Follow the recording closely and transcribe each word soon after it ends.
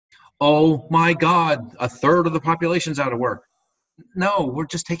oh my God, a third of the population's out of work. No, we're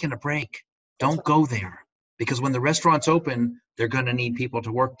just taking a break. Don't go there, because when the restaurants open, they're going to need people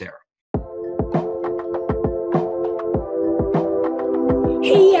to work there.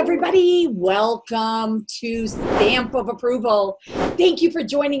 Hey everybody, welcome to Stamp of Approval. Thank you for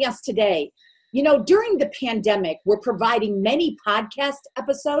joining us today. You know, during the pandemic, we're providing many podcast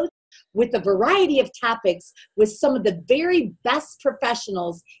episodes with a variety of topics with some of the very best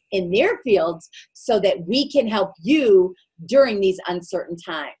professionals in their fields so that we can help you during these uncertain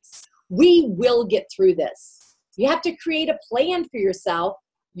times. We will get through this. You have to create a plan for yourself,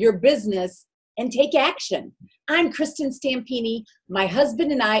 your business, and take action. I'm Kristin Stampini. My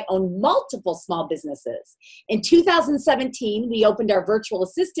husband and I own multiple small businesses. In 2017, we opened our virtual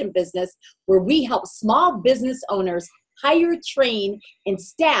assistant business where we help small business owners hire, train, and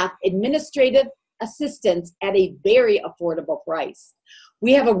staff administrative assistants at a very affordable price.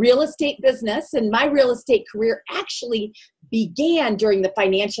 We have a real estate business, and my real estate career actually began during the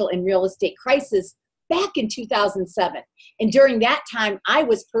financial and real estate crisis back in 2007. And during that time, I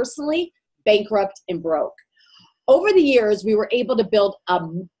was personally bankrupt and broke. Over the years, we were able to build a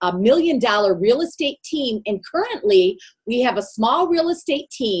 $1 million real estate team, and currently we have a small real estate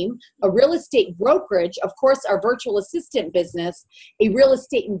team, a real estate brokerage, of course, our virtual assistant business, a real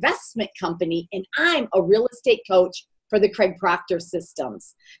estate investment company, and I'm a real estate coach for the Craig Proctor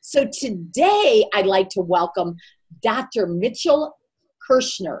Systems. So today, I'd like to welcome Dr. Mitchell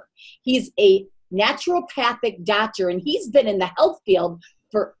Kershner. He's a naturopathic doctor, and he's been in the health field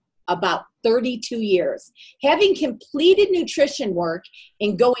for about 32 years. Having completed nutrition work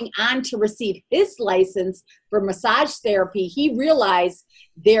and going on to receive his license for massage therapy, he realized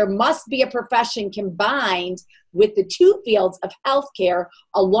there must be a profession combined with the two fields of healthcare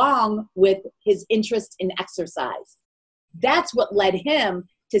along with his interest in exercise. That's what led him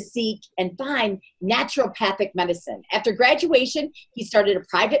to seek and find naturopathic medicine. After graduation, he started a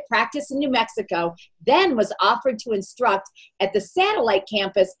private practice in New Mexico, then was offered to instruct at the satellite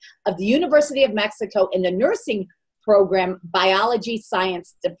campus of the University of Mexico in the nursing program biology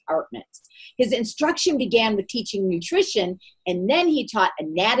science department. His instruction began with teaching nutrition, and then he taught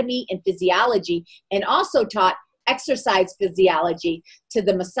anatomy and physiology, and also taught exercise physiology to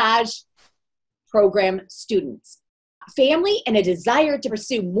the massage program students. Family and a desire to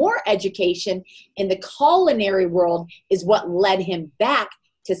pursue more education in the culinary world is what led him back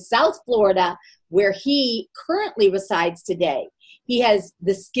to South Florida, where he currently resides today. He has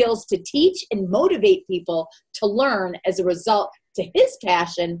the skills to teach and motivate people to learn as a result to his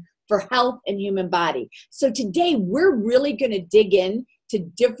passion for health and human body. So today we're really going to dig in to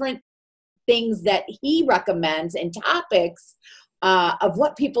different things that he recommends and topics of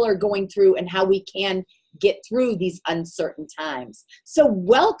what people are going through and how we can get through these uncertain times. So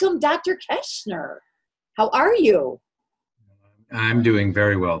welcome, Dr. Kershner. How are you? I'm doing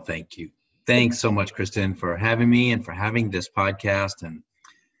very well, thank you. Thanks so much, Kristin, for having me and for having this podcast. And,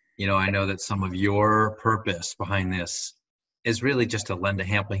 you know, I know that some of your purpose behind this is really just to lend a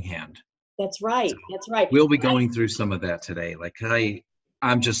helping hand. That's right. So that's right. We'll be going through some of that today. Like,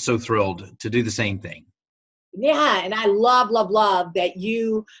 I'm just so thrilled to do the same thing. Yeah, and I love that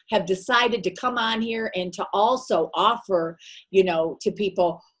you have decided to come on here and to also offer, you know, to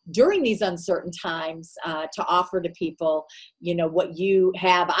people during these uncertain times, to offer to people, you know, what you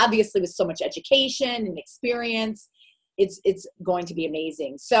have, obviously with so much education and experience. It's going to be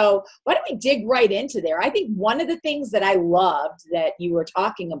amazing. So why don't we dig right into there? I think one of the things that I loved that you were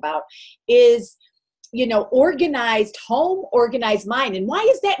talking about is, you know, organized home, organized mind. And why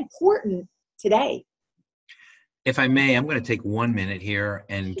is that important today? If I may, I'm going to take 1 minute here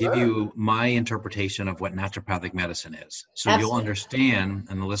and give you my interpretation of what naturopathic medicine is. So You'll understand,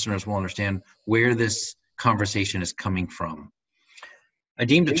 and the listeners will understand, where this conversation is coming from. I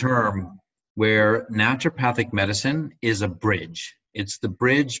deemed a term where naturopathic medicine is a bridge. It's the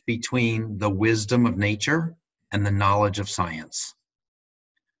bridge between the wisdom of nature and the knowledge of science.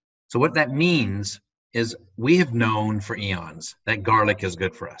 So what that means is we have known for eons that garlic is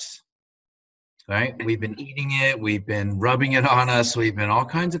good for us. Right? We've been eating it, we've been rubbing it on us, we've been all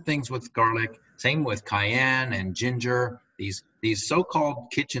kinds of things with garlic, same with cayenne and ginger. These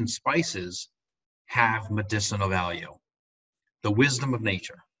so-called kitchen spices have medicinal value, the wisdom of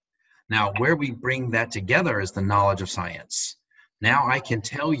nature. Now, where we bring that together is the knowledge of science. Now I can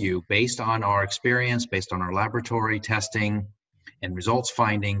tell you, based on our experience, based on our laboratory testing and results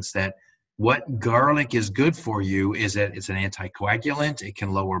findings, that what garlic is good for you is that it's an anticoagulant, it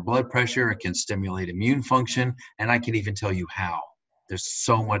can lower blood pressure, it can stimulate immune function, and I can even tell you how. There's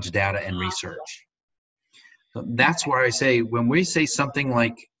so much data and research. So that's where I say, when we say something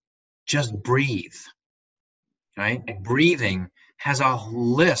like Just breathe, right? Breathing has a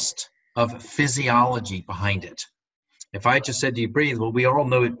list of physiology behind it. If I just said, do you breathe? Well, we all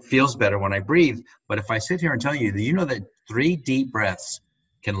know it feels better when I breathe. But if I sit here and tell you that you know that 3 deep breaths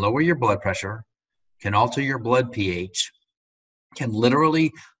can lower your blood pressure, can alter your blood pH, can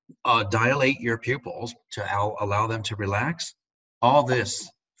literally dilate your pupils to allow them to relax, all this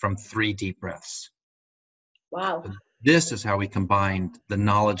from 3 deep breaths. Wow. This is how we combine the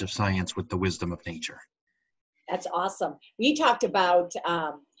knowledge of science with the wisdom of nature. That's awesome. We talked about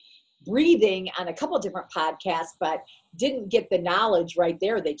breathing on a couple of different podcasts, but didn't get the knowledge right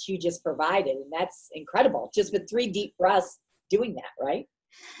there that you just provided. And that's incredible. Just with 3 deep breaths doing that, right?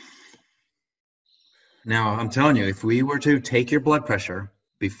 Now, I'm telling you, if we were to take your blood pressure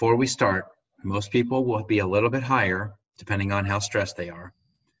before we start, most people will be a little bit higher, depending on how stressed they are.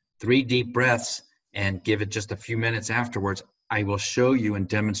 3 deep breaths and give it just a few minutes afterwards. I will show you and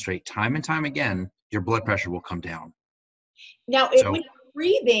demonstrate time and time again, your blood pressure will come down. Now, when you're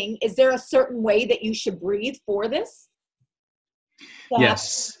breathing, is there a certain way that you should breathe for this?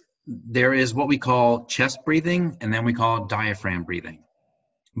 Yes, there is what we call chest breathing, and then we call diaphragm breathing.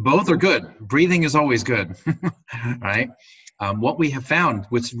 Both are good. Breathing is always good, right? What we have found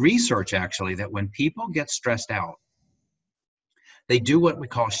with research, actually, that when people get stressed out, they do what we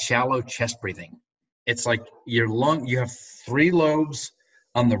call shallow chest breathing. It's like your lung, you have 3 lobes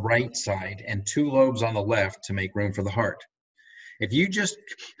on the right side and 2 lobes on the left to make room for the heart. If you just,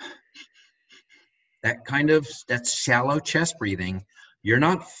 that's shallow chest breathing, you're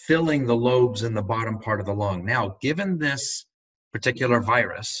not filling the lobes in the bottom part of the lung. Now, given this particular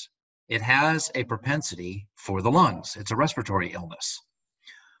virus, it has a propensity for the lungs. It's a respiratory illness.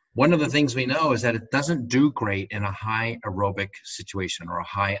 One of the things we know is that it doesn't do great in a high aerobic situation or a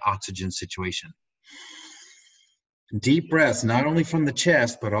high oxygen situation. Deep breaths, not only from the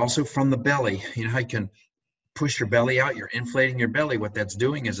chest, but also from the belly. You know how you can push your belly out, you're inflating your belly. What that's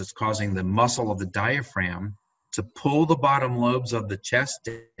doing is it's causing the muscle of the diaphragm to pull the bottom lobes of the chest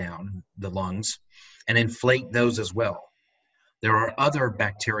down, the lungs, and inflate those as well. There are other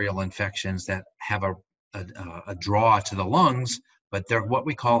bacterial infections that have a draw to the lungs, but they're what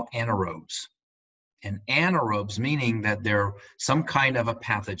we call anaerobes. And anaerobes meaning that they're some kind of a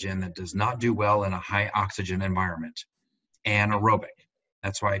pathogen that does not do well in a high oxygen environment. Anaerobic.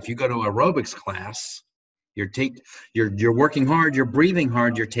 That's why if you go to aerobics class, you're working hard, you're breathing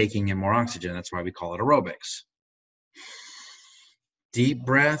hard, you're taking in more oxygen. That's why we call it aerobics. Deep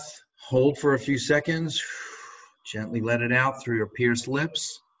breath, hold for a few seconds, gently let it out through your pierced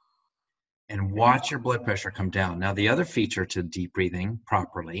lips, and watch your blood pressure come down. Now, the other feature to deep breathing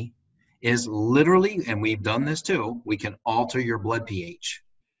properly is literally, and we've done this too, we can alter your blood pH.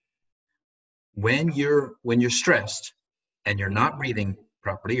 When you're stressed and you're not breathing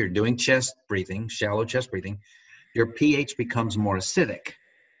properly, you're doing chest breathing, shallow chest breathing, your pH becomes more acidic.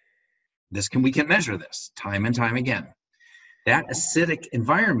 We can measure this time and time again. That acidic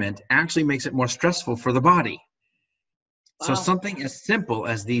environment actually makes it more stressful for the body. Wow. So something as simple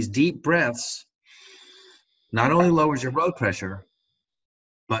as these deep breaths not only lowers your blood pressure,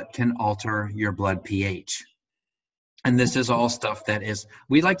 but can alter your blood pH. And this is all stuff that is,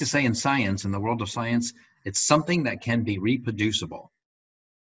 we like to say in science, in the world of science, it's something that can be reproducible.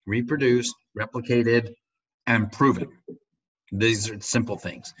 Reproduced, replicated, and proven. These are simple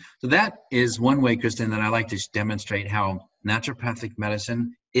things. So that is one way, Kristin, that I like to demonstrate how naturopathic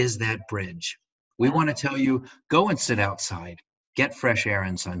medicine is that bridge. We want to tell you, go and sit outside, get fresh air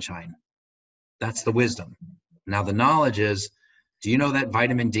and sunshine. That's the wisdom. Now the knowledge is, do you know that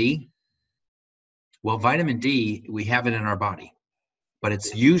vitamin D? Well, vitamin D, we have it in our body, but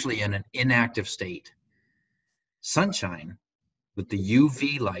it's usually in an inactive state. Sunshine with the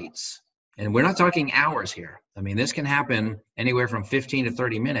UV lights, and we're not talking hours here. I mean, this can happen anywhere from 15 to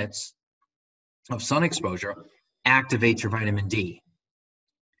 30 minutes of sun exposure, activates your vitamin D.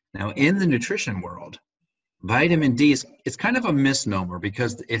 Now, in the nutrition world, vitamin D is kind of a misnomer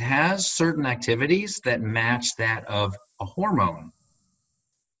because it has certain activities that match that of a hormone.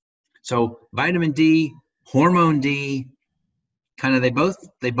 So vitamin D, hormone D, kind of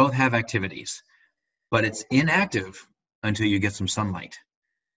they both have activities, but it's inactive until you get some sunlight.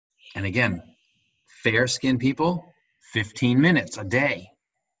 And again, fair-skinned people, 15 minutes a day.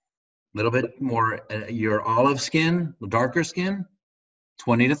 A little bit more, your olive skin, darker skin,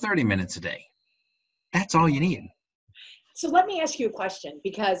 20 to 30 minutes a day. That's all you need. So let me ask you a question,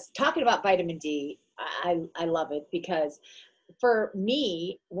 because talking about vitamin D, I love it, because for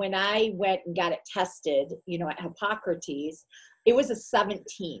me, when I went and got it tested, at Hippocrates, it was a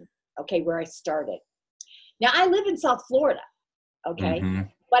 17, okay, where I started. Now I live in South Florida, okay? Mm-hmm.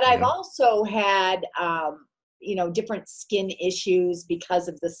 But I've also had, different skin issues because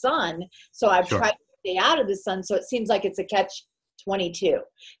of the sun. So I've tried to stay out of the sun. So it seems like it's a catch 22.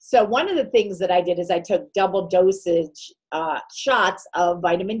 So one of the things that I did is I took double dosage shots of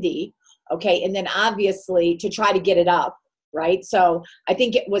vitamin D. Okay. And then obviously to try to get it up. Right. So I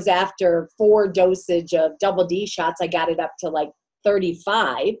think it was after 4 dosage of double D shots, I got it up to like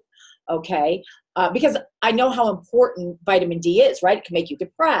 35. Okay. Because I know how important vitamin D is, right? It can make you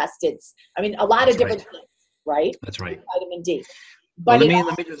depressed. A lot of different things, right? That's right. Vitamin D. But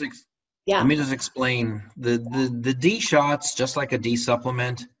But let me just explain the D shots, just like a D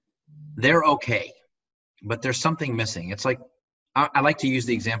supplement, they're okay, but there's something missing. It's like, I like to use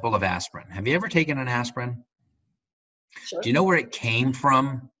the example of aspirin. Have you ever taken an aspirin? Sure. Do you know where it came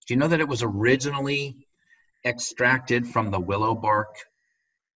from? Do you know that it was originally extracted from the willow bark?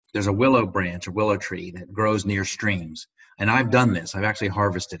 There's a willow branch, a willow tree that grows near streams. And I've done this. I've actually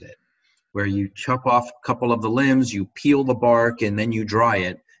harvested it, where you chop off a couple of the limbs, you peel the bark, and then you dry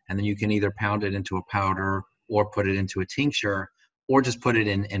it. And then you can either pound it into a powder or put it into a tincture or just put it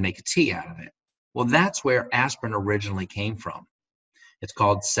in and make a tea out of it. Well, that's where aspirin originally came from. It's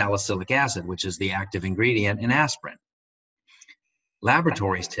called salicylic acid, which is the active ingredient in aspirin.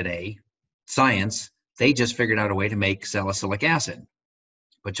 Laboratories today, science, they just figured out a way to make salicylic acid.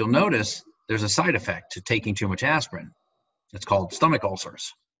 But you'll notice there's a side effect to taking too much aspirin. It's called stomach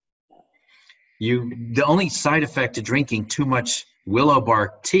ulcers. The only side effect to drinking too much willow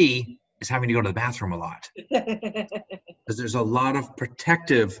bark tea is having to go to the bathroom a lot. Because there's a lot of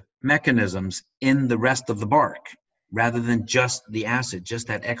protective mechanisms in the rest of the bark, rather than just the acid, just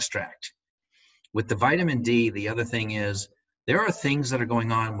that extract. With the vitamin D, the other thing is, there are things that are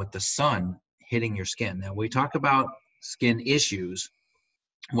going on with the sun hitting your skin. Now, we talk about skin issues.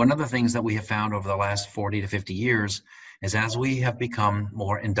 One of the things that we have found over the last 40 to 50 years is as we have become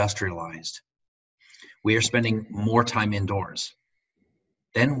more industrialized, we are spending more time indoors.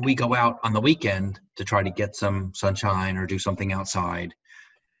 Then we go out on the weekend to try to get some sunshine or do something outside.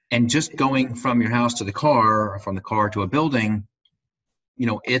 And just going from your house to the car, or from the car to a building,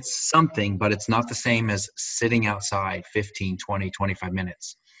 it's something, but it's not the same as sitting outside 15, 20, 25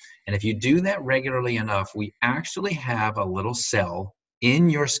 minutes. And if you do that regularly enough, we actually have a little cell in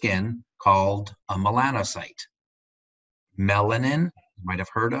your skin called a melanocyte. Melanin, you might have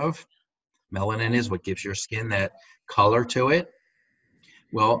heard of. Melanin is what gives your skin that color to it.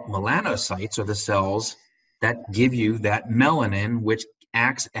 Well, melanocytes are the cells that give you that melanin, which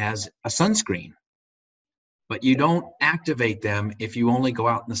acts as a sunscreen. But you don't activate them if you only go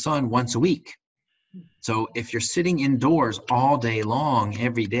out in the sun once a week. So if you're sitting indoors all day long,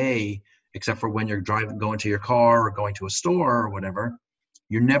 every day, except for when you're going to your car or going to a store or whatever,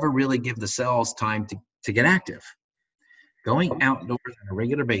 you never really give the cells time to get active. Going outdoors on a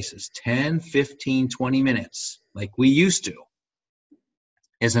regular basis, 10, 15, 20 minutes, like we used to,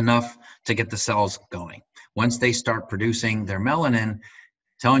 is enough to get the cells going. Once they start producing their melanin,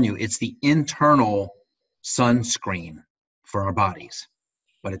 telling you it's the internal sunscreen for our bodies,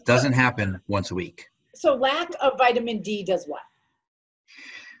 but it doesn't happen once a week. So lack of vitamin D does what?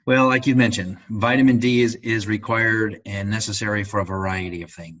 Well, like you mentioned, vitamin D is required and necessary for a variety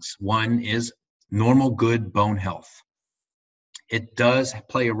of things. One is normal good bone health. It does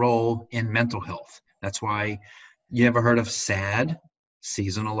play a role in mental health. That's why you ever heard of SAD,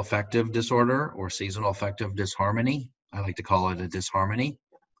 seasonal affective disorder, or seasonal affective disharmony? I like to call it a disharmony,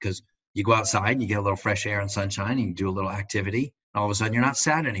 because you go outside, you get a little fresh air and sunshine, and you do a little activity, and all of a sudden you're not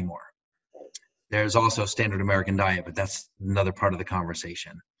sad anymore. There's also standard American diet, but that's another part of the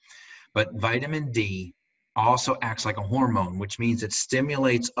conversation. But vitamin D also acts like a hormone, which means it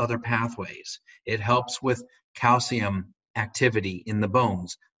stimulates other pathways. It helps with calcium activity in the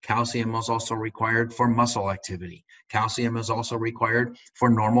bones. Calcium is also required for muscle activity. Calcium is also required for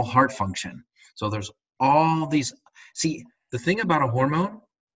normal heart function. So there's all these. See, the thing about a hormone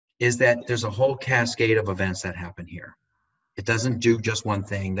is that there's a whole cascade of events that happen here. It doesn't do just one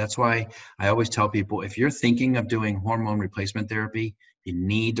thing. That's why I always tell people, if you're thinking of doing hormone replacement therapy, you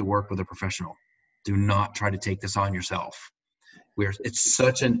need to work with a professional. Do not try to take this on yourself. It's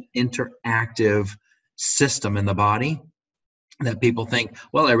such an interactive system in the body that people think,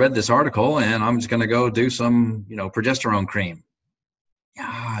 well, I read this article and I'm just going to go do some, progesterone cream.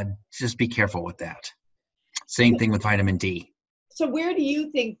 Just be careful with that. Same thing with vitamin D. So where do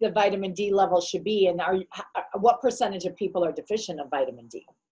you think the vitamin D level should be, and what percentage of people are deficient of vitamin D?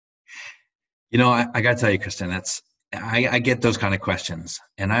 I got to tell you, Kristin, I get those kind of questions,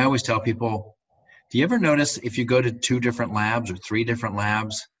 and I always tell people, do you ever notice if you go to 2 different labs or 3 different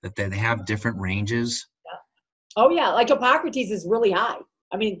labs that they have different ranges? Yeah. Oh yeah, like Hippocrates is really high.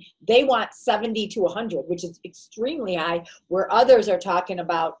 I mean, they want 70 to 100, which is extremely high, where others are talking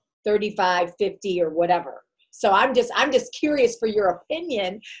about 35, 50, or whatever. So I'm just curious for your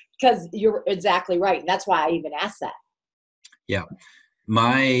opinion, because you're exactly right. And that's why I even asked that. Yeah.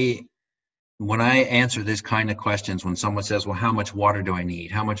 When I answer this kind of questions, when someone says, well, how much water do I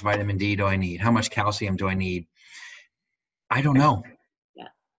need? How much vitamin D do I need? How much calcium do I need? I don't know. Yeah.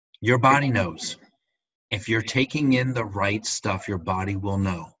 Your body knows. If you're taking in the right stuff, your body will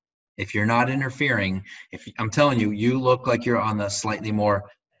know. If you're not interfering, I'm telling you, you look like you're on the slightly more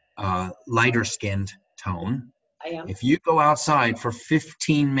lighter skinned tone. I am. If you go outside for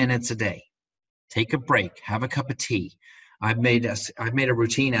 15 minutes a day, take a break, have a cup of tea. I've made a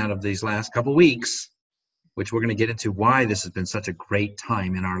routine out of these last couple weeks, which we're going to get into why this has been such a great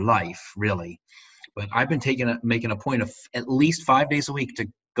time in our life, really. But I've been making a point of at least 5 days a week to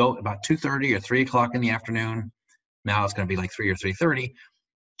go about 2:30 or 3 o'clock in the afternoon. Now it's going to be like 3 or 3:30.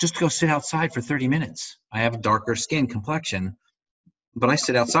 Just go sit outside for 30 minutes. I have a darker skin complexion, but I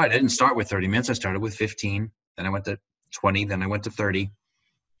sit outside. I didn't start with 30 minutes. I started with 15. Then I went to 20. Then I went to 30.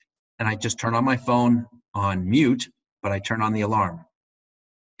 And I just turn on my phone on mute, but I turn on the alarm.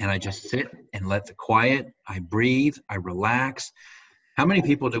 And I just sit and let the quiet. I breathe. I relax. How many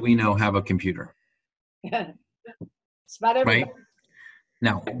people do we know have a computer? It's about everybody. Right?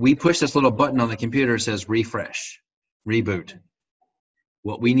 Now, we push this little button on the computer that says refresh, reboot.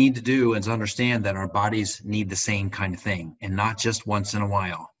 What we need to do is understand that our bodies need the same kind of thing, and not just once in a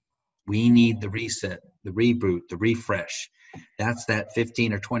while. We need the reset, the reboot, the refresh. That's that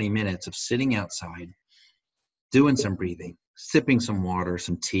 15 or 20 minutes of sitting outside, doing some breathing, sipping some water,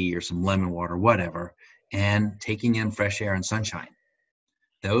 some tea or some lemon water, whatever, and taking in fresh air and sunshine.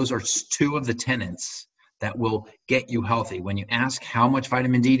 Those are two of the tenets that will get you healthy. When you ask how much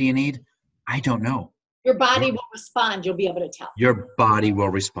vitamin D do you need, I don't know. Your body will respond. You'll be able to tell. Your body will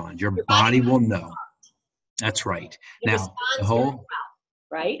respond. Your body will know. That's right. Now, the whole,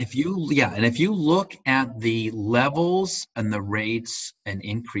 right? if you look at the levels and the rates and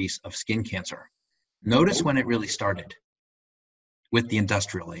increase of skin cancer, notice when it really started with the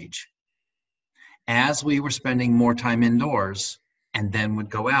industrial age. As we were spending more time indoors and then would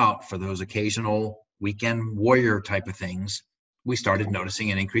go out for those occasional weekend warrior type of things, we started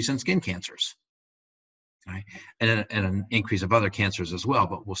noticing an increase in skin cancers. Right? And an increase of other cancers as well,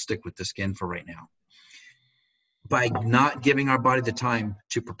 but we'll stick with the skin for right now. By not giving our body the time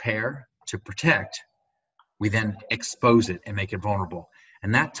to prepare, to protect, we then expose it and make it vulnerable.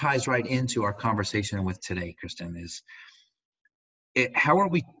 And that ties right into our conversation with today, Kristin, how are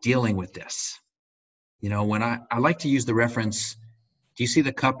we dealing with this? You know, when I like to use the reference, do you see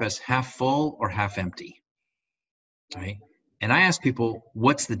the cup as half full or half empty? Right? And I ask people,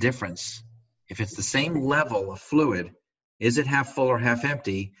 what's the difference? If it's the same level of fluid, is it half full or half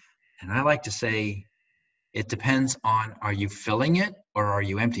empty? And I like to say, it depends on, are you filling it or are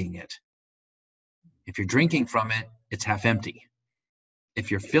you emptying it? If you're drinking from it, it's half empty.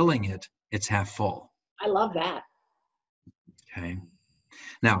 If you're filling it, it's half full. I love that. Okay.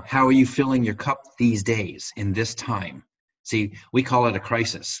 Now, how are you filling your cup these days in this time? See, we call it a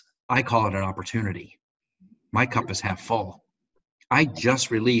crisis. I call it an opportunity. My cup is half full. I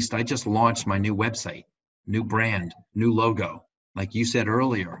just launched my new website, new brand, new logo. Like you said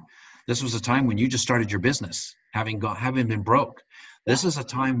earlier, this was a time when you just started your business, having been broke. This is a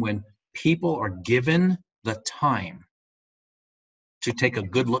time when people are given the time to take a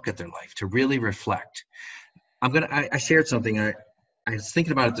good look at their life, to really reflect. I shared something. I was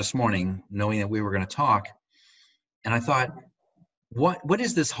thinking about it this morning, knowing that we were going to talk, and I thought, what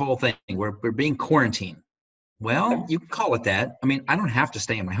is this whole thing? We're being quarantined. Well, you can call it that. I mean, I don't have to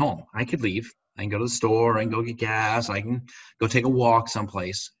stay in my home. I could leave. I can go to the store. I can go get gas. I can go take a walk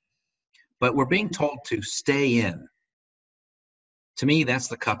someplace. But we're being told to stay in. To me, that's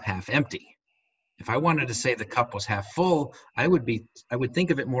the cup half empty. If I wanted to say the cup was half full, I would think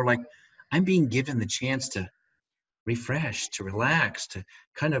of it more like I'm being given the chance to refresh, to relax, to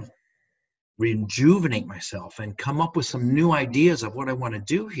kind of rejuvenate myself and come up with some new ideas of what I want to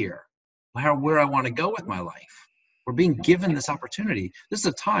do here, where I want to go with my life. We're being given this opportunity. This is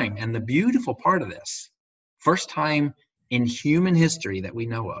a time, and the beautiful part of this, first time in human history that we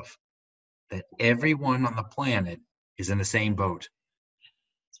know of, that everyone on the planet is in the same boat.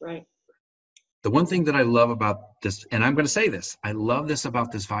 That's right. The one thing that I love about this, and I'm going to say this, I love this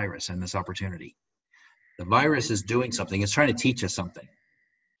about this virus and this opportunity. The virus is doing something. It's trying to teach us something.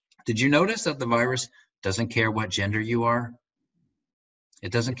 Did you notice that the virus doesn't care what gender you are?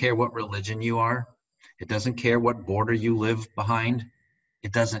 It doesn't care what religion you are. It doesn't care what border you live behind.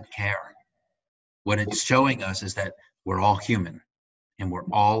 It doesn't care. What it's showing us is that we're all human and we're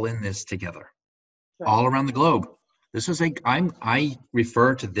all in this together, Right. all around the globe. This is I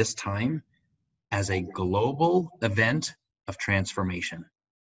refer to this time as a global event of transformation.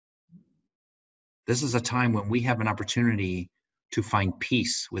 This is a time when we have an opportunity to find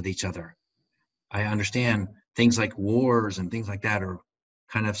peace with each other. I understand things like wars and things like that are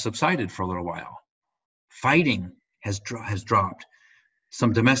kind of subsided for a little while. Fighting has dropped.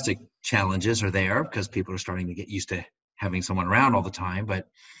 Some domestic challenges are there because people are starting to get used to having someone around all the time, but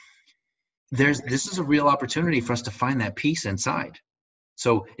this is a real opportunity for us to find that peace inside.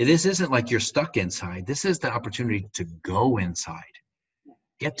 So this isn't like you're stuck inside. This is the opportunity to go inside.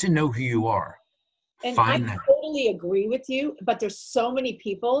 Get to know who you are. And Find I that. totally agree with you, but there's so many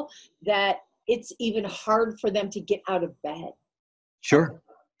people that it's even hard for them to get out of bed. Sure.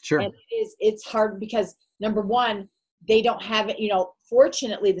 And it's hard because, number one, they don't have it.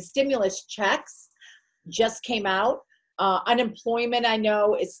 Fortunately, the stimulus checks just came out. Unemployment, I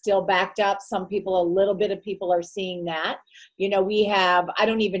know, is still backed up. A little bit of people are seeing that. We have, I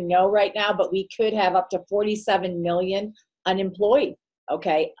don't even know right now, but we could have up to 47 million unemployed.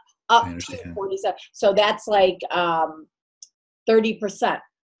 Okay. Up to 47. So that's like 30%,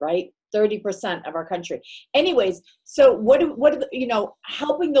 right? 30% of our country. Anyways, so what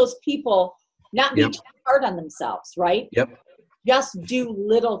helping those people not be too hard on themselves, right? Yep. Just do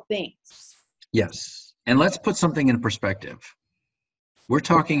little things. Yes. And let's put something in perspective. We're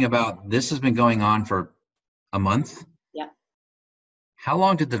talking about this has been going on for a month. Yeah. How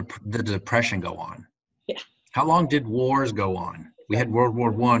long did the Depression go on? Yeah. How long did wars go on? We had World War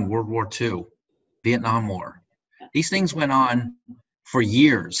I, World War II, Vietnam War. These things went on for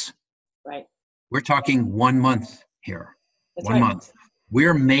years. Right. We're talking 1 month here. That's 1 month.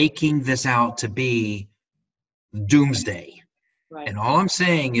 We're making this out to be doomsday. Right. And all I'm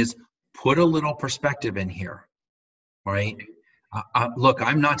saying is put a little perspective in here, right? Look,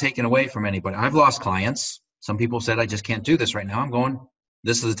 I'm not taking away from anybody. I've lost clients. Some people said, I just can't do this right now. I'm going,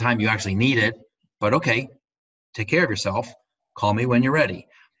 this is the time you actually need it. But okay, take care of yourself. Call me when you're ready.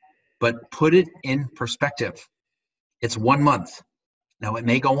 But put it in perspective. It's 1 month. Now it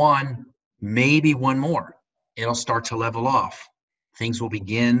may go on maybe one more. It'll start to level off. Things will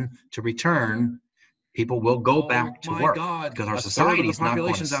begin to return. People will go back to work because our society is not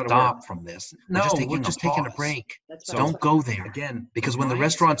going to stop from this. No, we're just taking a break. So don't go there again, because when the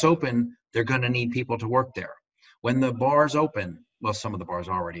restaurants open, they're going to need people to work there. When the bars open, well, some of the bars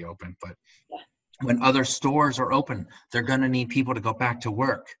are already open, but when other stores are open, they're going to need people to go back to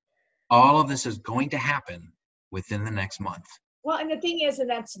work. All of this is going to happen within the next month. Well, and the thing is, and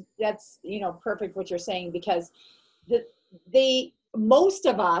that's perfect what you're saying, because most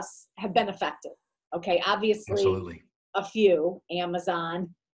of us have been affected. Okay, obviously, absolutely. A few,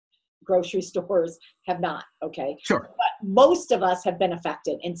 Amazon, grocery stores have not. Okay, sure, but most of us have been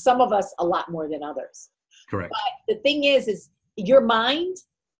affected, and some of us a lot more than others. Correct. But the thing is your mind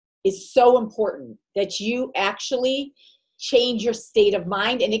is so important that you actually change your state of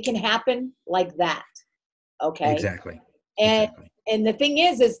mind, and it can happen like that. Okay. Exactly. And the thing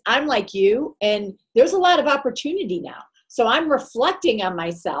is I'm like you, and there's a lot of opportunity now. So I'm reflecting on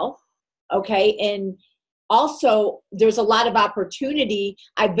myself. Okay. And also there's a lot of opportunity.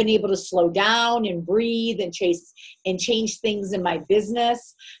 I've been able to slow down and breathe and change things in my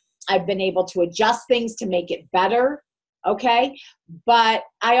business. I've been able to adjust things to make it better. Okay. But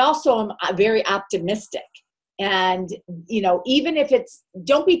I also am very optimistic. And, even if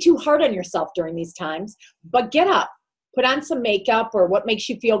don't be too hard on yourself during these times, but get up, put on some makeup or what makes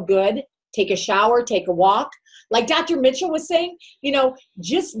you feel good, take a shower, take a walk. Like Dr. Mitchell was saying,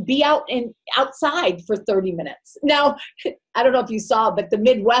 just be outside for 30 minutes. Now, I don't know if you saw, but the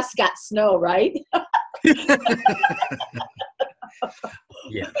Midwest got snow, right?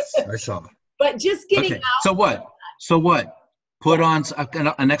 Yes, I saw. But just getting out. So what? Put on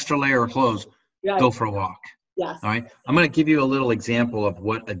an extra layer of clothes. Right. Go for a walk. Yes. All right. I'm going to give you a little example of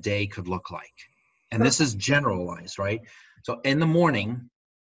what a day could look like. And this is generalized, right? So in the morning,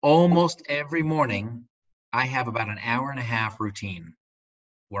 almost every morning, I have about an hour and a half routine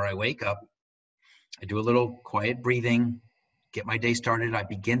where I wake up, I do a little quiet breathing, get my day started. I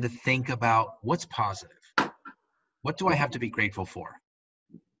begin to think about what's positive. What do I have to be grateful for?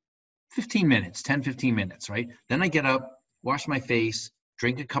 15 minutes, 10, 15 minutes, right? Then I get up, wash my face,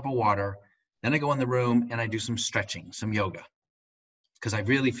 drink a cup of water. Then I go in the room and I do some stretching, some yoga. Because I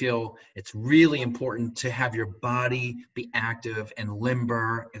really feel it's really important to have your body be active and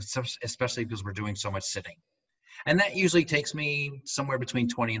limber, especially because we're doing so much sitting. And that usually takes me somewhere between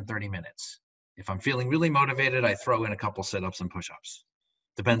 20 and 30 minutes. If I'm feeling really motivated, I throw in a couple sit-ups and push-ups.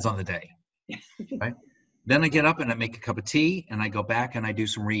 Depends on the day, right? Then I get up and I make a cup of tea and I go back and I do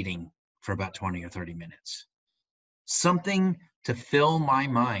some reading for about 20 or 30 minutes. Something to fill my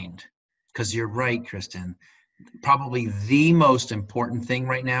mind. Because you're right, Kristin. Probably the most important thing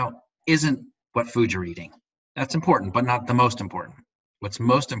right now isn't what food you're eating. That's important, but not the most important. What's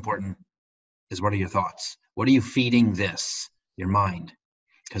most important is, what are your thoughts? What are you feeding this, your mind?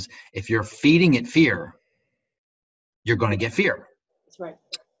 Because if you're feeding it fear, you're going to get fear. That's right.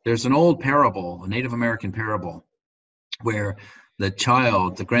 There's an old parable, a Native American parable, where the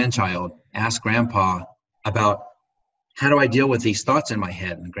grandchild asked grandpa about, how do I deal with these thoughts in my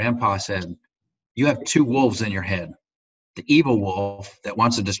head? And grandpa said, you have two wolves in your head, the evil wolf that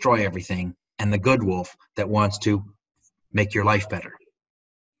wants to destroy everything and the good wolf that wants to make your life better.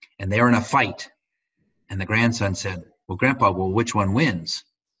 And they're in a fight. And the grandson said, well, Grandpa, which one wins?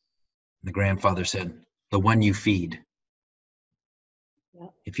 And the grandfather said, the one you feed. Yeah.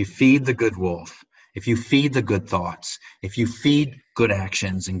 If you feed the good wolf, if you feed the good thoughts, if you feed good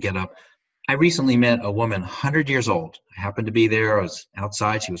actions and get up. I recently met a woman, 100 years old. I happened to be there. I was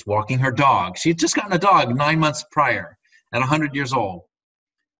outside. She was walking her dog. She had just gotten a dog 9 months prior at 100 years old.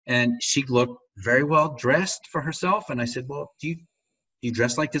 And she looked very well dressed for herself. And I said, well, do you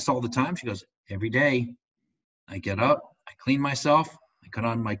dress like this all the time? She goes, every day. I get up, I clean myself, I put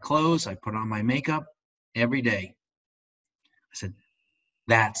on my clothes, I put on my makeup every day. I said,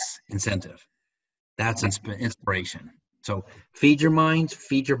 that's incentive. That's inspiration. So feed your mind,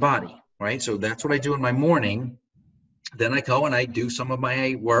 feed your body, right? So that's what I do in my morning. Then I go and I do some of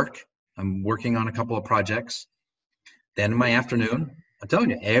my work. I'm working on a couple of projects. Then in my afternoon, I'm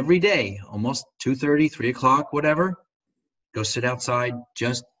telling you, every day, almost 2:30, 3 o'clock, whatever, go sit outside,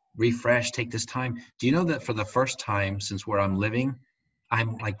 just refresh, take this time. Do you know that for the first time since where I'm living,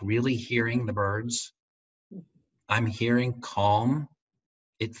 I'm like really hearing the birds? I'm hearing calm.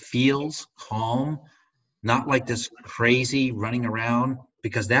 It feels calm, not like this crazy running around,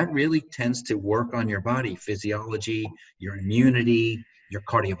 because that really tends to work on your body, physiology, your immunity, your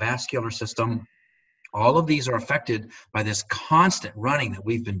cardiovascular system. All of these are affected by this constant running that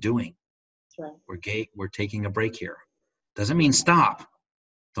we've been doing. That's right. We're taking a break here. Doesn't mean stop.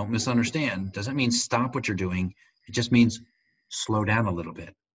 Don't misunderstand. Doesn't mean stop what you're doing. It just means slow down a little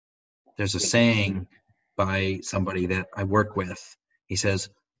bit. There's a saying by somebody that I work with. He says,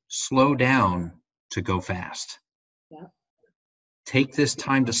 slow down to go fast. Yeah. Take this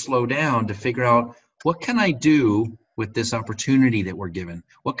time to slow down to figure out, what can I do with this opportunity that we're given?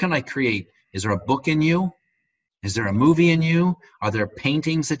 What can I create? Is there a book in you? Is there a movie in you? Are there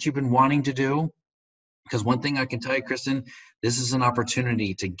paintings that you've been wanting to do? Because one thing I can tell you, Kristin, this is an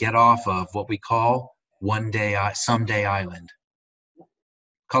opportunity to get off of what we call someday island.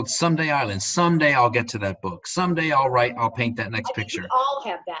 Called Someday Island. Someday I'll get to that book. Someday I'll paint that next picture. We all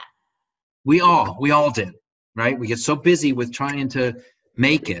have that. We all did, right? We get so busy with trying to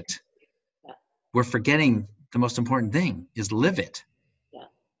make it. Yeah. We're forgetting the most important thing is live it. Yeah.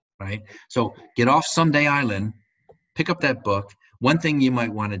 Right? So get off Someday Island, pick up that book. One thing you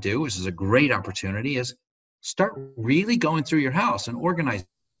might want to do, which is a great opportunity, is start really going through your house and organizing.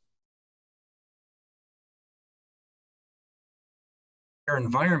 Your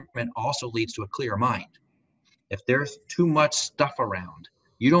environment also leads to a clear mind. If there's too much stuff around,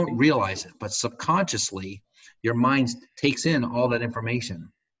 you don't realize it, but subconsciously, your mind takes in all that information.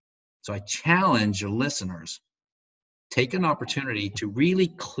 So I challenge your listeners, take an opportunity to really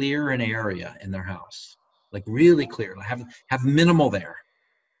clear an area in their house, like really clear, have minimal there.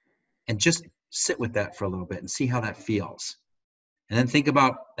 And just sit with that for a little bit and see how that feels. And then think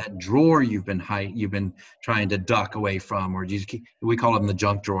about that drawer you've been trying to duck away from, or we call them the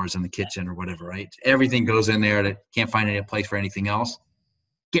junk drawers in the kitchen or whatever, right? Everything goes in there that can't find any place for anything else.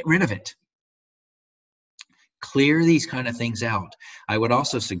 Get rid of it. Clear these kind of things out. I would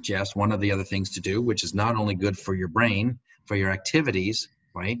also suggest one of the other things to do, which is not only good for your brain, for your activities,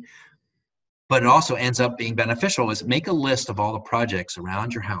 right? But it also ends up being beneficial, is make a list of all the projects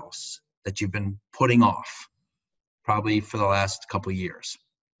around your house that you've been putting off, probably for the last couple of years.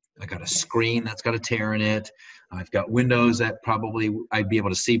 I got a screen that's got a tear in it. I've got windows that probably I'd be able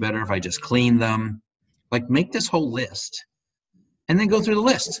to see better if I just cleaned them. Like, make this whole list and then go through the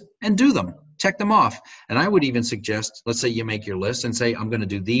list and do them, check them off. And I would even suggest, let's say you make your list and say, I'm going to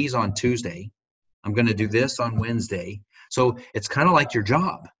do these on Tuesday. I'm going to do this on Wednesday. So it's kind of like your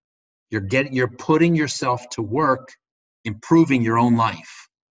job. You're putting yourself to work, improving your own life.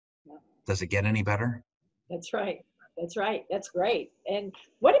 Does it get any better? That's right. That's right. That's great. And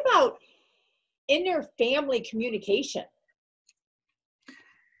what about inner family communication?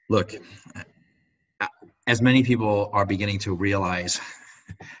 Look, as many people are beginning to realize,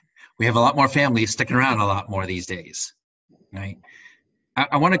 We have a lot more families sticking around a lot more these days, right?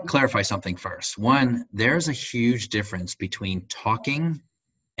 I want to clarify something first. One, there's a huge difference between talking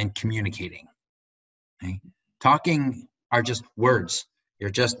and communicating. Okay? Talking are just words.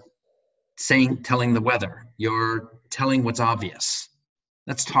 You're just telling the weather. You're telling what's obvious.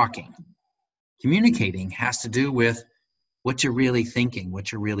 That's talking. Communicating has to do with what you're really thinking,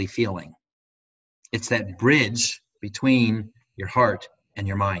 what you're really feeling. It's that bridge between your heart and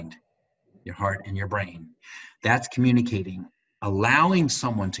your mind, your heart and your brain. That's communicating, allowing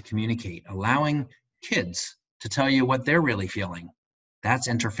someone to communicate, allowing kids to tell you what they're really feeling. That's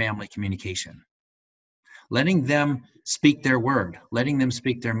interfamily communication. Letting them speak their word, letting them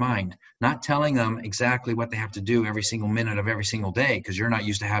speak their mind, not telling them exactly what they have to do every single minute of every single day because you're not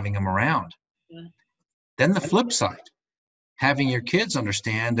used to having them around. Yeah. Then the flip side, having your kids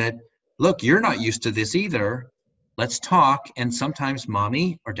understand that, look, you're not used to this either. Let's talk. And sometimes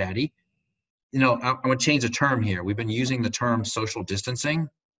mommy or daddy, I'm going to change the term here. We've been using the term social distancing.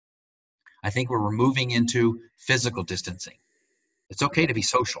 I think we're moving into physical distancing. It's okay to be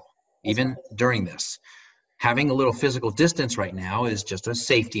social, even during this. Having a little physical distance right now is just a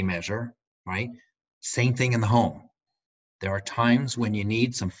safety measure, right? Same thing in the home. There are times when you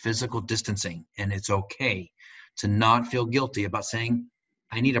need some physical distancing, and it's okay to not feel guilty about saying,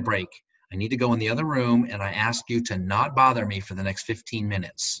 I need a break. I need to go in the other room, and I ask you to not bother me for the next 15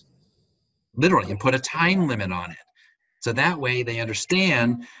 minutes. Literally, and put a time limit on it. So that way they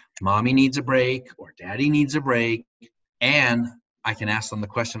understand mommy needs a break or daddy needs a break, and I can ask them the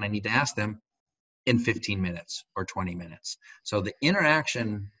question I need to ask them in 15 minutes or 20 minutes. So the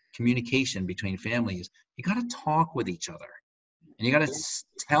interaction, communication between families, you got to talk with each other. And you got to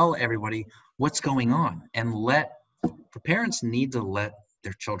tell everybody what's going on. And parents need to let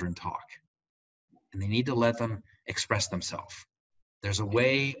their children talk. And they need to let them express themselves. There's a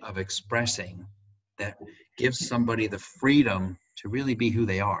way of expressing that gives somebody the freedom to really be who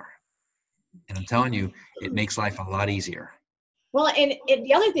they are. And I'm telling you, it makes life a lot easier. Well, and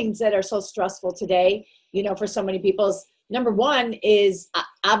the other things that are so stressful today, for so many people is, number one is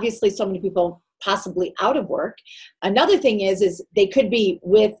obviously so many people possibly out of work. Another thing is they could be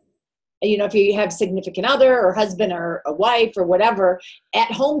with, if you have significant other or husband or a wife or whatever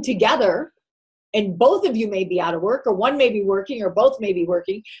at home together, and both of you may be out of work, or one may be working, or both may be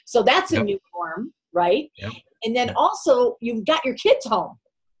working. So that's a new norm, right? Yep. And then also you've got your kids home,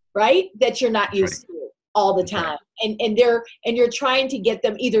 right? That you're not used to all the time. Right. And you're trying to get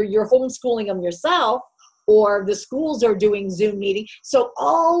them, either you're homeschooling them yourself or the schools are doing Zoom meeting. So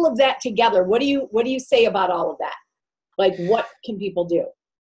all of that together, what do you say about all of that? Like, what can people do?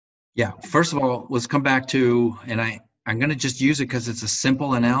 Yeah. First of all, let's come back to, and I'm going to just use it because it's a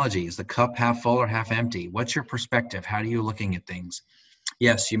simple analogy. Is the cup half full or half empty? What's your perspective? How are you looking at things?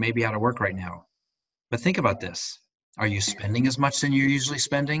 Yes, you may be out of work right now, but think about this. Are you spending as much than you're usually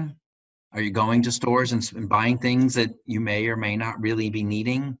spending? Are you going to stores and buying things that you may or may not really be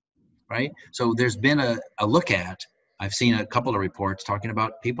needing, right? So there's been a look at, I've seen a couple of reports talking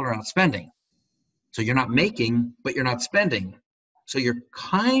about people are not spending. So you're not making, but you're not spending. So you're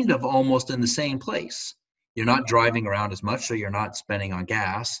kind of almost in the same place. You're not driving around as much, so you're not spending on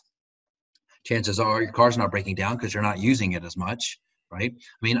gas. Chances are your car's not breaking down because you're not using it as much, right?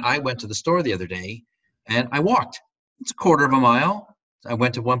 I mean, I went to the store the other day and I walked. It's a quarter of a mile. I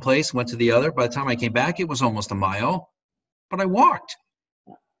went to one place, went to the other. By the time I came back, it was almost a mile, but I walked.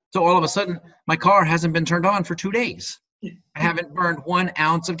 So all of a sudden, my car hasn't been turned on for 2 days. I haven't burned 1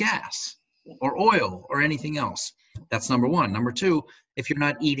 ounce of gas or oil or anything else. That's number one. Number two, if you're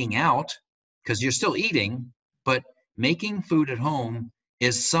not eating out, because you're still eating, but making food at home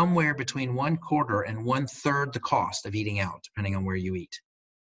is somewhere between 1/4 and 1/3 the cost of eating out, depending on where you eat.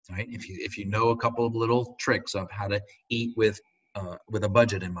 Right? If you know a couple of little tricks of how to eat with a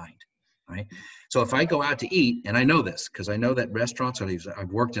budget in mind, right? So if I go out to eat, and I know this because I know that restaurants,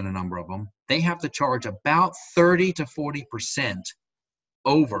 I've worked in a number of them, they have to charge about 30 to 40%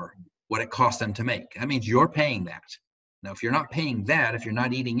 over what it costs them to make. That means you're paying that. Now, if you're not paying that, if you're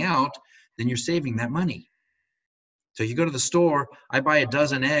not eating out, then you're saving that money. So you go to the store, I buy a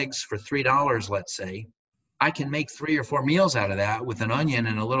dozen eggs for $3, let's say. I can make 3 or 4 meals out of that with an onion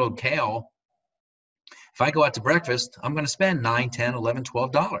and a little kale. If I go out to breakfast, I'm going to spend $9, $10, $11,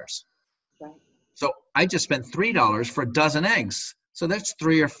 $12. Right. So I just spent $3 for a dozen eggs. So that's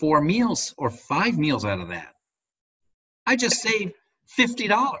 3 or 4 meals or 5 meals out of that. I just saved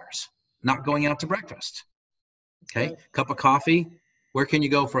 $50 not going out to breakfast. Okay, right. Cup of coffee. Where can you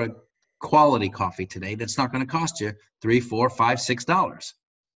go for a quality coffee today that's not going to cost you $3, $4, $5, $6?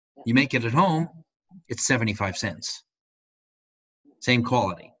 You make it at home, it's 75 cents. Same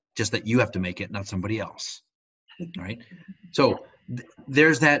quality. just that you have to make it, not somebody else. All right. So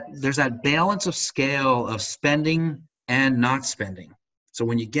there's that balance of scale of spending and not spending. So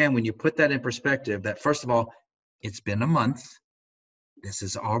when you put that in perspective, that first of all, it's been a month. This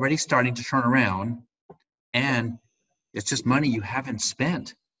is already starting to turn around, and it's just money you haven't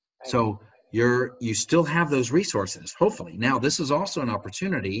spent. So you still have those resources, hopefully. Now, this is also an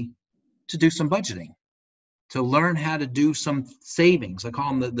opportunity to do some budgeting, to learn how to do some savings. I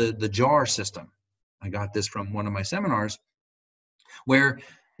call them the jar system. I got this from one of my seminars, where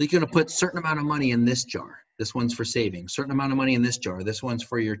you're going to put a certain amount of money in this jar. This one's for savings. Certain amount of money in this jar. This one's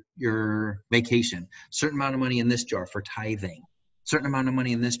for your vacation. Certain amount of money in this jar for tithing. Certain amount of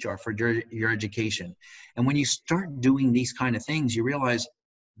money in this jar for your education. And when you start doing these kind of things, you realize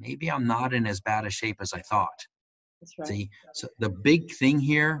maybe I'm not in as bad a shape as I thought. That's right. See, so the big thing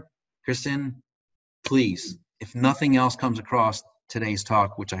here, Kristin, please, if nothing else comes across today's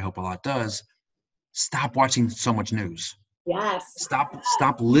talk, which I hope a lot does, stop watching so much news. Yes.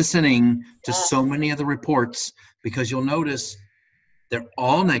 Stop listening to so many of the reports, because you'll notice they're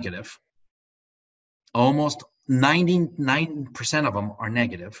all negative. Almost 99% of them are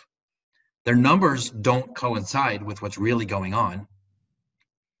negative. Their numbers don't coincide with what's really going on.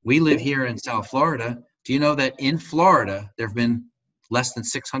 We live here in South Florida. Do you know that in Florida, there have been less than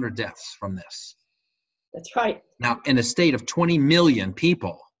 600 deaths from this? That's right. Now, in a state of 20 million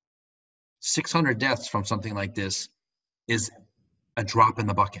people, 600 deaths from something like this is a drop in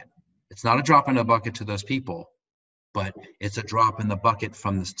the bucket. It's not a drop in the bucket to those people, but it's a drop in the bucket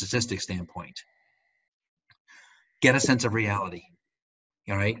from the statistic standpoint. Get a sense of reality.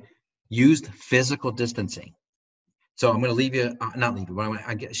 All right. Use physical distancing. So I'm going to leave you, not leave you, but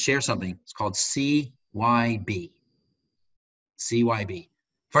I'm going to share something. It's called CYB. CYB.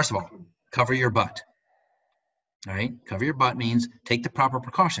 First of all, cover your butt. All right. Cover your butt means take the proper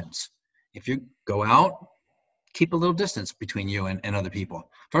precautions. If you go out, keep a little distance between you and other people.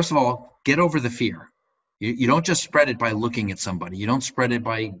 First of all, get over the fear. You don't just spread it by looking at somebody. You don't spread it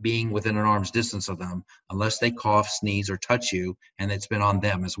by being within an arm's distance of them, unless they cough, sneeze, or touch you, and it's been on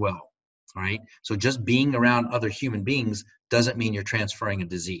them as well. All right. So just being around other human beings doesn't mean you're transferring a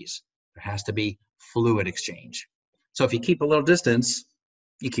disease. There has to be fluid exchange. So if you keep a little distance,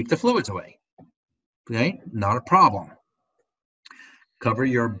 you keep the fluids away. Okay. Not a problem. Cover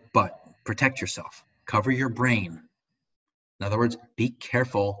your butt. Protect yourself. Cover your brain. In other words, be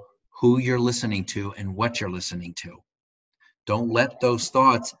careful who you're listening to and what you're listening to. Don't let those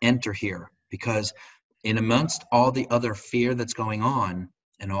thoughts enter here, because in amongst all the other fear that's going on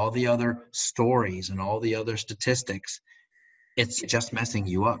and all the other stories and all the other statistics, it's just messing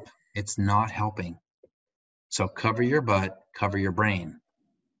you up. It's not helping. So cover your butt, cover your brain.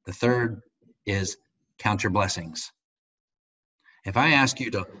 The third is count your blessings. If I ask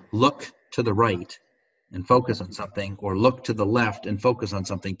you to look to the right and focus on something, or look to the left and focus on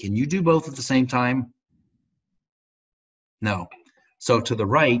something, can you do both at the same time? No. So to the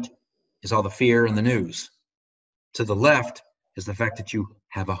right is all the fear and the news. To the left is the fact that you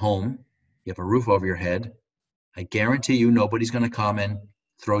have a home, you have a roof over your head. I guarantee you nobody's going to come and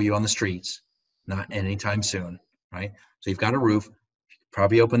throw you on the streets, not anytime soon, right? So you've got a roof,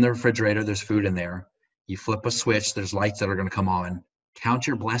 probably open the refrigerator, there's food in there. You flip a switch, there's lights that are going to come on. Count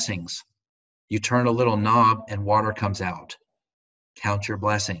your blessings. You turn a little knob and water comes out. Count your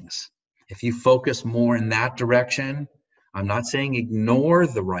blessings. If you focus more in that direction, I'm not saying ignore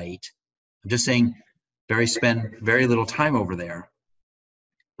the right. I'm just saying spend very little time over there,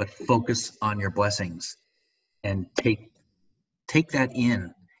 but focus on your blessings and take that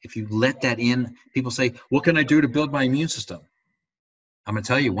in. If you let that in, people say, what can I do to build my immune system? I'm going to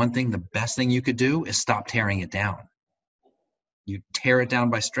tell you one thing, the best thing you could do is stop tearing it down. You tear it down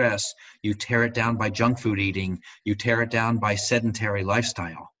by stress. You tear it down by junk food eating. You tear it down by sedentary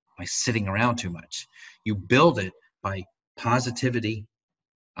lifestyle, by sitting around too much. You build it by positivity.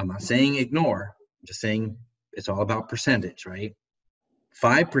 I'm not saying ignore. I'm just saying it's all about percentage, right?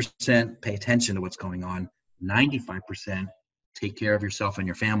 5% pay attention to what's going on. 95% take care of yourself and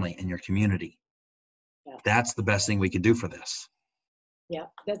your family and your community. Yeah. That's the best thing we could do for this. Yeah,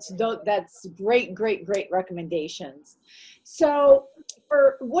 that's great recommendations. So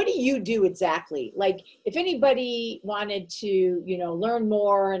what do you do exactly? Like if anybody wanted to, learn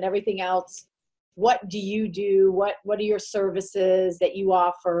more and everything else, what do you do? What are your services that you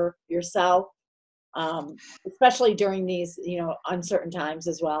offer yourself? Especially during these, uncertain times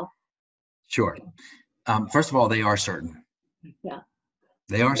as well. Sure. First of all, they are certain. Yeah.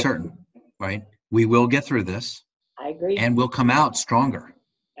 They are certain, right? We will get through this. I agree. And we'll come out stronger.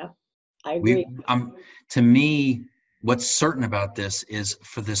 Yeah, I agree. To me, what's certain about this is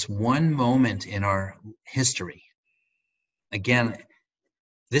for this one moment in our history, again,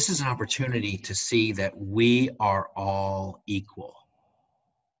 this is an opportunity to see that we are all equal.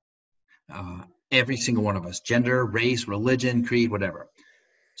 Every single one of us, gender, race, religion, creed, whatever.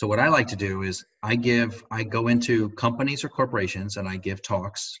 So what I like to do is I go into companies or corporations and I give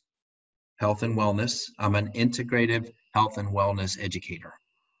talks, health and wellness. I'm an integrative health and wellness educator.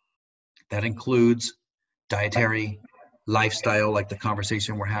 That includes dietary, lifestyle, like the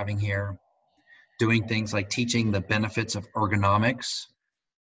conversation we're having here, doing things like teaching the benefits of ergonomics,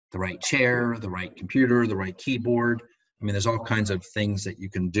 the right chair, the right computer, the right keyboard. I mean, there's all kinds of things that you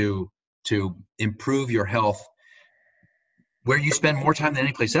can do to improve your health where you spend more time than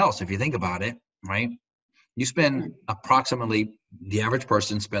any place else, if you think about it, right? You spend approximately, the average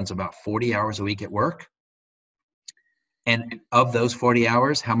person spends about 40 hours a week at work. And of those 40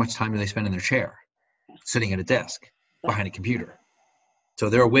 hours, how much time do they spend in their chair, sitting at a desk, behind a computer? So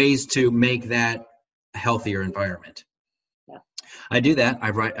there are ways to make that a healthier environment. Yeah. I do that.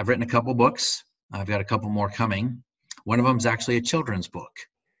 I've written a couple books. I've got a couple more coming. One of them is actually a children's book.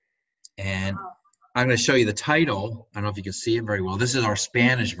 And I'm going to show you the title. I don't know if you can see it very well. This is our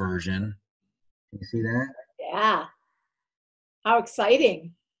Spanish version. Can you see that? Yeah. How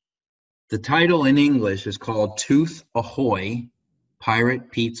exciting. The title in English is called Tooth Ahoy,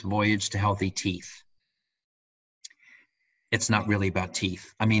 Pirate Pete's Voyage to Healthy Teeth. It's not really about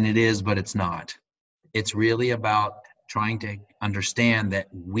teeth. I mean, it is, but it's not. It's really about trying to understand that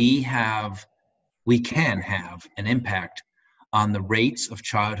we can have an impact on the rates of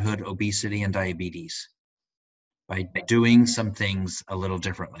childhood obesity and diabetes by doing some things a little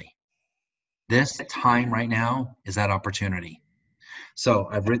differently. This time right now is that opportunity. So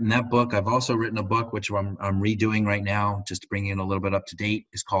I've written that book. I've also written a book, which I'm redoing right now, just to bring it a little bit up to date.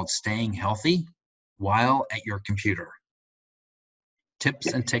 It's called Staying Healthy While at Your Computer.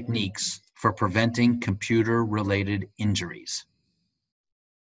 Tips and techniques for preventing computer-related injuries.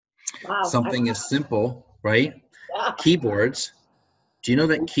 Wow. Something as simple, right? Yeah. Keyboards. Do you know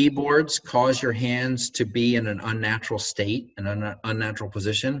that keyboards cause your hands to be in an unnatural state, an unnatural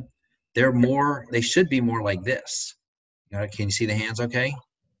position? They should be more like this. Can you see the hands okay?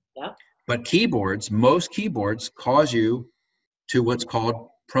 Yeah. But most keyboards cause you to what's called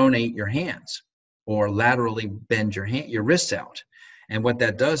pronate your hands or laterally bend your wrists out. And what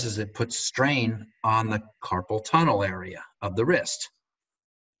that does is it puts strain on the carpal tunnel area of the wrist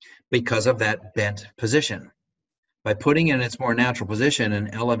because of that bent position. By putting it in its more natural position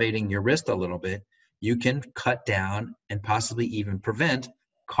and elevating your wrist a little bit, you can cut down and possibly even prevent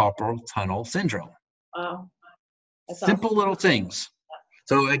carpal tunnel syndrome. Wow. That's Simple awesome. little things.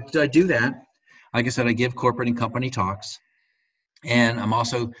 So I do that. Like I said, I give corporate and company talks. And I'm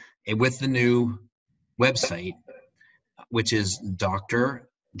also with the new website, which is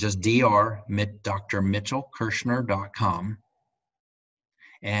drmitchellkershner.com.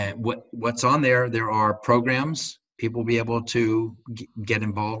 And what's on there are programs people will be able to get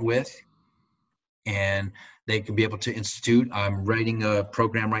involved with, and they can be able to institute. I'm writing a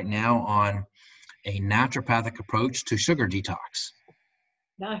program right now on a naturopathic approach to sugar detox.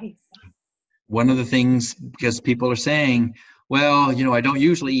 Nice. One of the things, because people are saying, well, I don't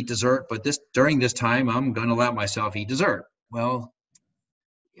usually eat dessert, but during this time, I'm going to allow myself to eat dessert. Well,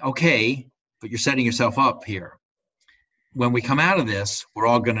 okay, but you're setting yourself up here. When we come out of this, we're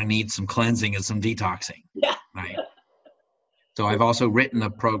all going to need some cleansing and some detoxing. Yeah. Right. So I've also written a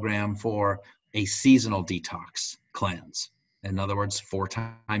program for a seasonal detox cleanse. In other words, 4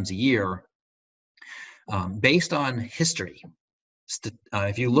 times a year, based on history.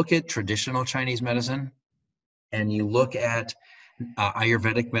 If you look at traditional Chinese medicine and you look at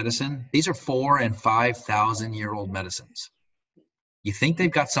Ayurvedic medicine, these are 4,000 and 5,000 year old medicines. You think they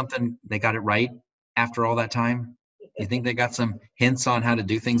got it right after all that time? You think they got some hints on how to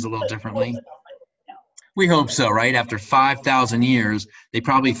do things a little differently? We hope so, right? After 5,000 years, they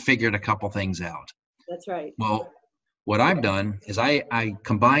probably figured a couple things out. That's right. Well, what I've done is I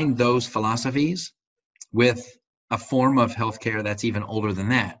combine those philosophies with a form of healthcare that's even older than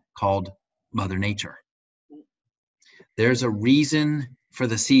that, called Mother Nature. There's a reason for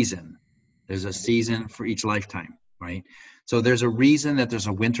the season. There's a season for each lifetime, right? So there's a reason that there's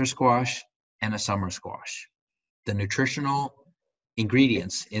a winter squash and a summer squash. The nutritional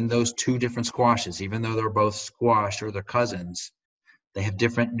ingredients in those 2 different squashes, even though they're both squash or they're cousins, they have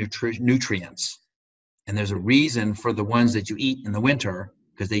different nutrients. And there's a reason for the ones that you eat in the winter,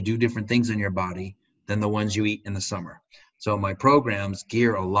 because they do different things in your body than the ones you eat in the summer. So my programs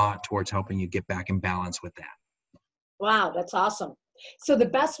gear a lot towards helping you get back in balance with that. Wow, that's awesome. So the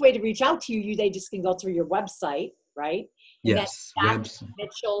best way to reach out to you, they just can go through your website. right? And that's Yes. Dr. Webs.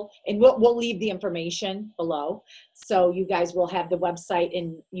 Mitchell, and we'll leave the information below. So you guys will have the website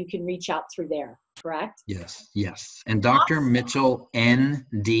and you can reach out through there, correct? Yes. Yes. And Dr. Mitchell,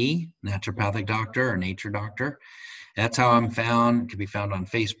 ND, naturopathic doctor or nature doctor. That's how I'm found. It can be found on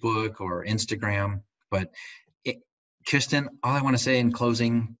Facebook or Instagram. But Kristin, all I want to say in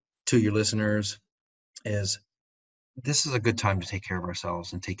closing to your listeners is this is a good time to take care of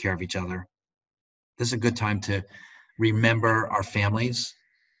ourselves and take care of each other. This is a good time to remember our families.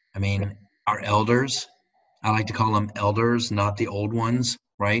 I mean, our elders. I like to call them elders, not the old ones,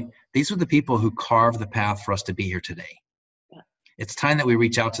 right? These are the people who carved the path for us to be here today. It's time that we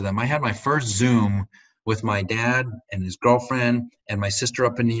reach out to them. I had my first Zoom with my dad and his girlfriend and my sister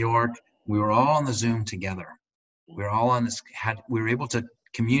up in New York. We were all on the Zoom together. We were all on this, we were able to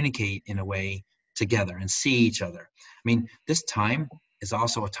communicate in a way together and see each other. I mean, this time is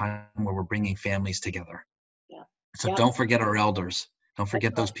also a time where we're bringing families together. Yeah. So don't forget our elders. Don't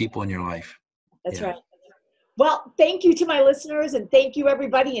forget those people in your life. That's right. Well, thank you to my listeners, and thank you,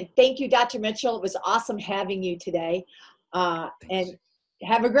 everybody, and thank you, Dr. Mitchell. It was awesome having you today. And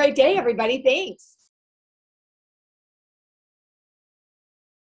have a great day, everybody. Thanks.